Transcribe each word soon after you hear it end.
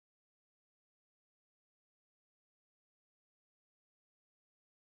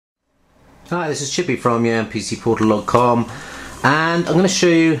Hi, this is Chippy from UMPCportal.com, and I'm going to show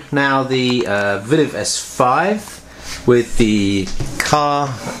you now the Viliv S5 with the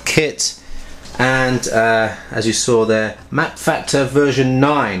car kit and as you saw there, Mapfactor version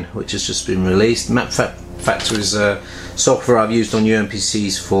 9, which has just been released. Mapfactor is software I've used on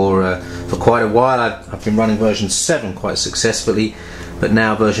UMPCs for quite a while. I've been running version 7 quite successfully, but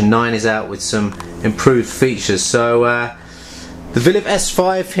now version 9 is out with some improved features. So the Viliv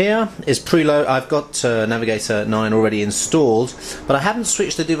S5 here is preload. I've got Navigator 9 already installed, but I haven't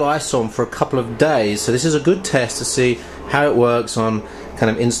switched the device on for a couple of days, so this is a good test to see how it works on kind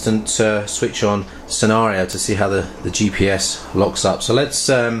of instant switch on scenario, to see how the GPS locks up. So let's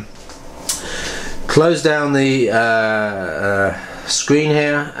close down the screen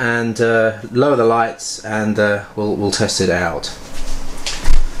here and lower the lights, and we'll test it out.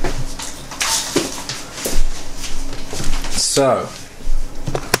 So,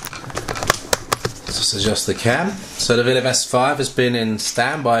 just adjust the cam. So the Viliv S5 has been in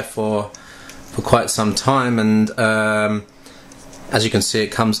standby for quite some time, and as you can see,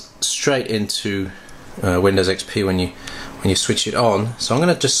 it comes straight into Windows XP when you switch it on. So I'm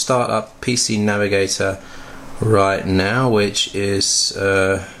going to just start up PC Navigator right now, which is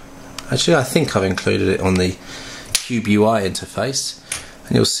actually, I think I've included it on the Cube UI interface,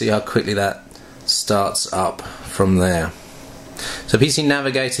 and you'll see how quickly that starts up from there. So PC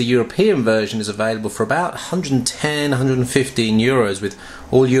Navigator European version is available for about 110, 115 euros with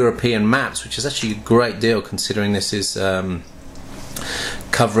all European maps, which is actually a great deal considering this is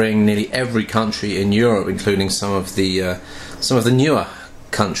covering nearly every country in Europe, including some of the newer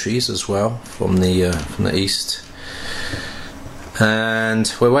countries as well from the east.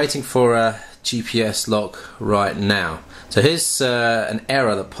 And we're waiting for a GPS lock right now. So here's an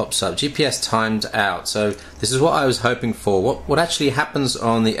error that pops up: GPS timed out. So this is what I was hoping for. What actually happens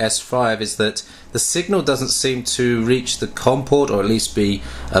on the S5 is that the signal doesn't seem to reach the COM port, or at least be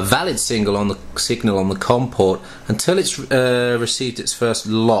a valid signal on the COM port, until it's received its first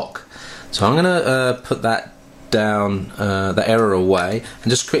lock. So I'm going to put that down, the error away, and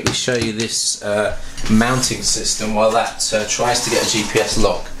just quickly show you this mounting system while that tries to get a GPS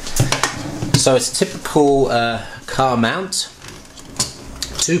lock. So it's a typical car mount,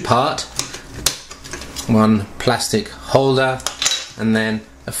 two-part, one plastic holder, and then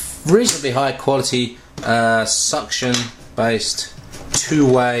a reasonably high quality suction based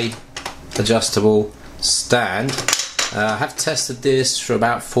two-way adjustable stand. I have tested this for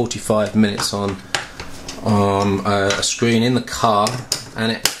about 45 minutes on a screen in the car,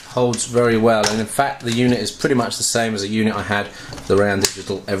 and it holds very well, and in fact the unit is pretty much the same as a unit I had with the Round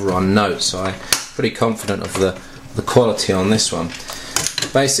Digital Everon Note, so I'm pretty confident of the quality on this one.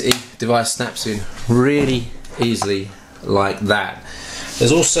 Basically, the device snaps in really easily like that.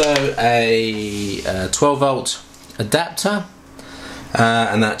 There's also a 12-volt adapter,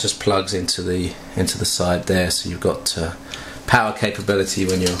 and that just plugs into the side there, so you've got power capability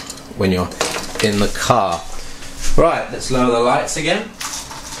when you're in the car. Right, let's lower the lights again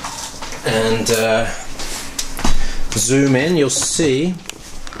and zoom in. You'll see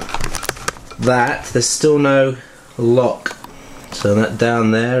that there's still no lock, so that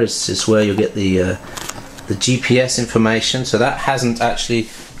down there is where you'll get the GPS information. So that hasn't actually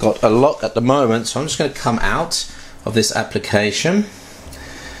got a lock at the moment, so I'm just going to come out of this application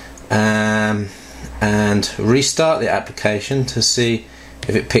and restart the application to see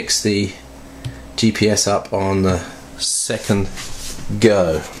if it picks the GPS up on the second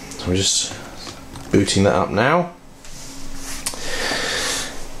go. So I'm just booting that up now,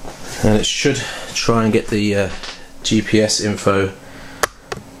 and it should try and get the GPS info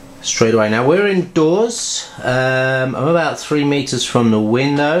straight away. Now we're indoors. I'm about 3 meters from the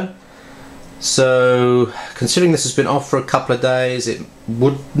window, so considering this has been off for a couple of days, it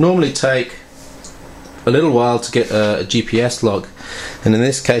would normally take a little while to get a GPS lock, and in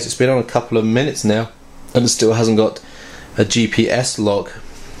this case it's been on a couple of minutes now and it still hasn't got a GPS lock.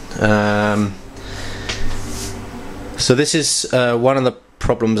 So this is one of the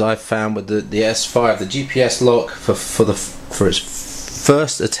problems I've found with the S5. The GPS lock for its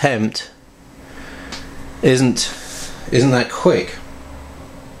first attempt isn't that quick.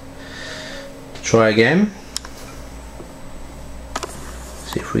 Try again.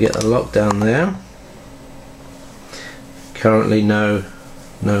 See if we get the lock down there. Currently no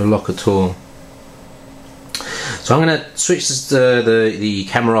lock at all. So I'm going to switch the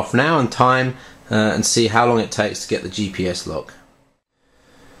camera off now and time and see how long it takes to get the GPS lock.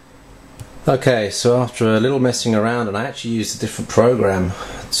 Okay, so after a little messing around, and I actually used a different program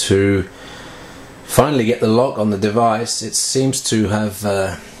to finally get the lock on the device, it seems to have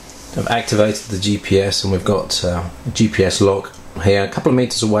I've activated the GPS and we've got a GPS lock here, a couple of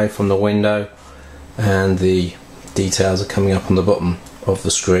meters away from the window, and the details are coming up on the bottom of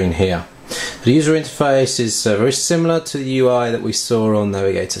the screen here. The user interface is very similar to the UI that we saw on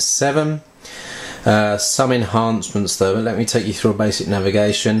Navigator 7. Some enhancements though, but let me take you through a basic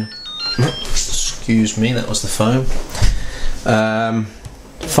navigation. Excuse me, that was the phone.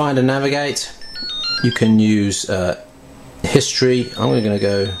 Find and navigate. You can use history. I'm going to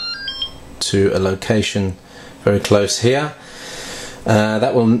go to a location very close here.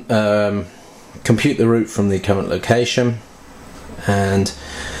 That will compute the route from the current location, and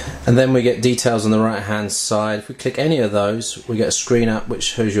then we get details on the right hand side. If we click any of those, we get a screen up which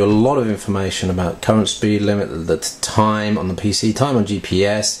shows you a lot of information about current speed limit, the time on the PC, time on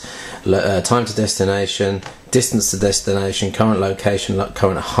GPS, time to destination, distance to destination, current location,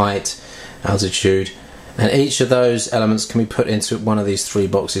 current height, altitude, and each of those elements can be put into one of these three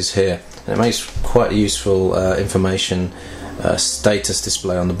boxes here, and it makes quite a useful information status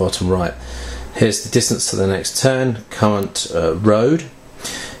display on the bottom right. Here's the distance to the next turn, current road.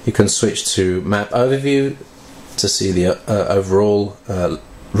 You can switch to map overview to see the overall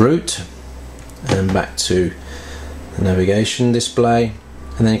route, and back to the navigation display,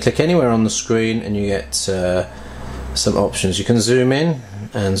 and then you click anywhere on the screen and you get some options. You can zoom in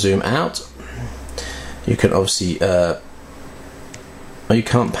and zoom out. You can obviously you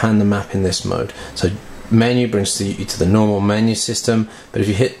can't pan the map in this mode, so menu brings you to the normal menu system, but if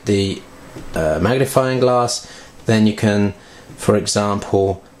you hit the magnifying glass, then you can, for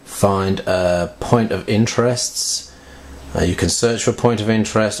example, find a point of interests. You can search for a point of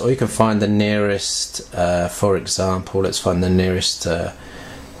interest, or you can find the nearest, for example, let's find the nearest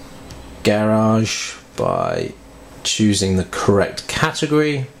garage by choosing the correct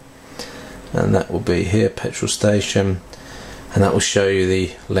category, and that will be here, petrol station, and that will show you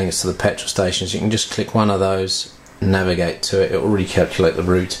the links to the petrol stations. You can just click one of those, navigate to it, it will recalculate the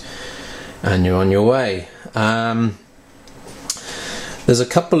route, and you're on your way. There's a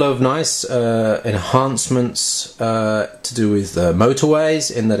couple of nice enhancements to do with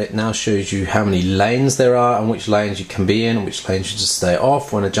motorways, in that it now shows you how many lanes there are and which lanes you can be in and which lanes you just stay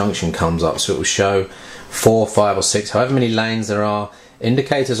off when a junction comes up. So it will show 4, 5 or 6, however many lanes there are,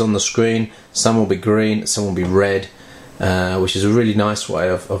 indicators on the screen. Some will be green, some will be red, which is a really nice way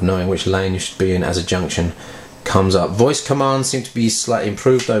of knowing which lane you should be in as a junction comes up. Voice commands seem to be slightly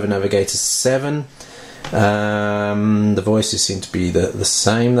improved over Navigator 7. The voices seem to be the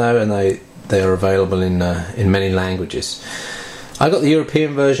same though, and they are available in many languages. I got the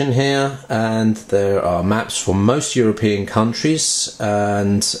European version here, and there are maps for most European countries,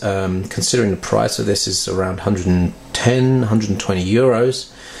 and considering the price of this is around 110, 120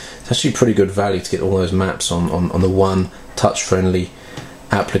 euros, it's actually pretty good value to get all those maps on the one touch-friendly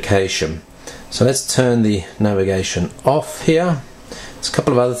application. So let's turn the navigation off here. There's a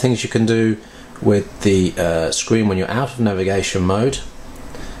couple of other things you can do with the screen when you're out of navigation mode.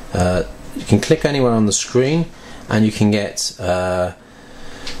 You can click anywhere on the screen and you can get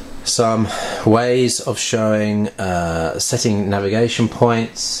some ways of showing setting navigation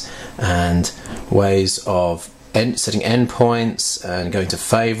points, and ways of setting endpoints and going to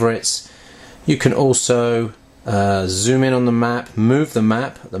favorites. You can also zoom in on the map, move the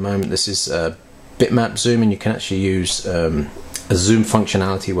map. At the moment this is bitmap zoom, and you can actually use a zoom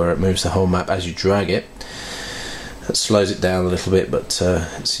functionality where it moves the whole map as you drag it. That slows it down a little bit, but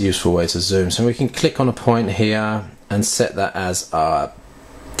it's a useful way to zoom. So we can click on a point here and set that as our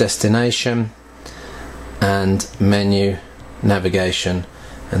destination and menu navigation,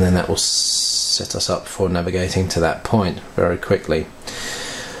 and then that will set us up for navigating to that point very quickly.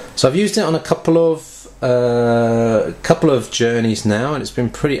 So I've used it on a couple of journeys now, and it's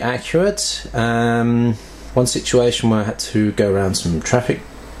been pretty accurate. One situation where I had to go around some traffic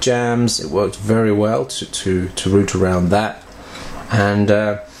jams, it worked very well to route around that, and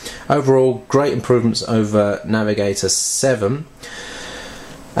overall great improvements over Navigator 7,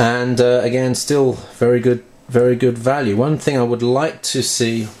 and again still very good value. One thing I would like to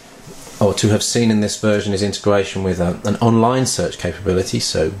see, or to have seen in this version, is integration with an online search capability,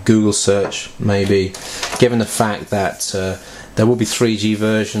 so Google search maybe, given the fact that there will be 3G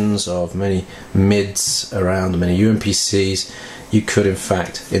versions of many MIDs around, many UMPCs. You could in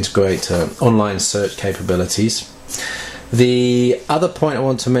fact integrate online search capabilities. The other point I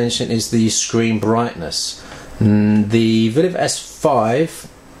want to mention is the screen brightness. The Viliv S5,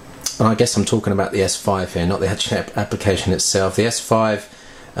 and I guess I'm talking about the S5 here, not the actual application itself. The S5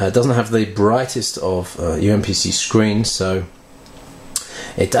 doesn't have the brightest of UMPC screens, so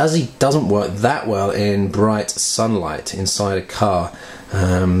It doesn't work that well in bright sunlight inside a car.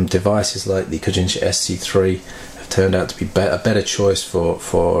 Devices like the Kojinshi SC3 have turned out to be a better choice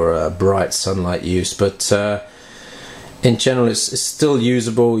for bright sunlight use, but in general it's still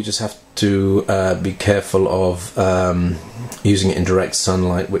usable. You just have to be careful of using it in direct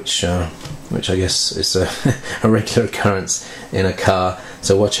sunlight, which I guess is a regular occurrence in a car,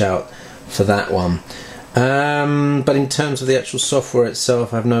 so watch out for that one. But in terms of the actual software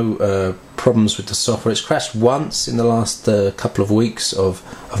itself, I have no problems with the software. It's crashed once in the last couple of weeks of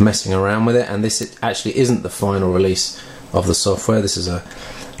messing around with it, and this actually isn't the final release of the software. This is a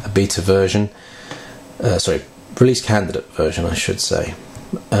beta version, sorry, release candidate version I should say,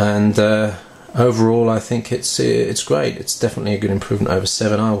 and overall I think it's great. It's definitely a good improvement over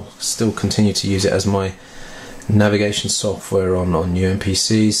 7. I'll still continue to use it as my navigation software on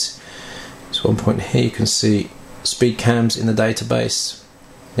UMPCs. So one point here you can see speed cams in the database.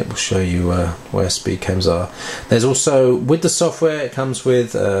 It will show you where speed cams are. There's also, with the software, it comes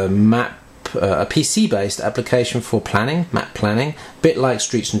with a PC-based application for planning, map planning, a bit like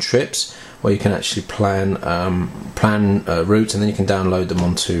Streets and Trips, where you can actually plan routes, and then you can download them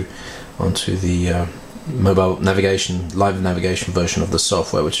onto the mobile navigation, live navigation version of the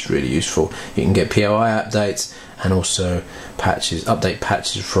software, which is really useful. You can get POI updates and also update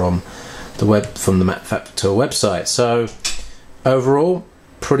patches from the Mapfactor website. So overall,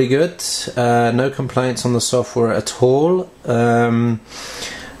 pretty good. No complaints on the software at all.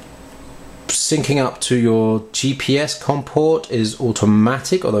 Syncing up to your GPS COM port is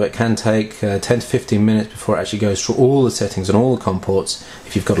automatic, although it can take 10 to 15 minutes before it actually goes through all the settings on all the COM ports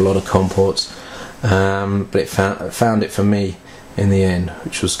if you've got a lot of COM ports. But it found it for me in the end,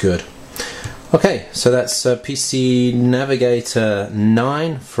 which was good. Okay, so that's PC Navigator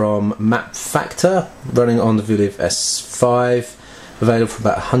 9 from Mapfactor, running on the Viliv S5, available for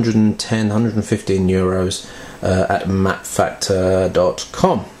about 110, 115 euros at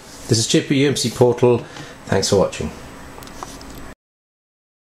mapfactor.com. This is Chip at UMPC Portal. Thanks for watching.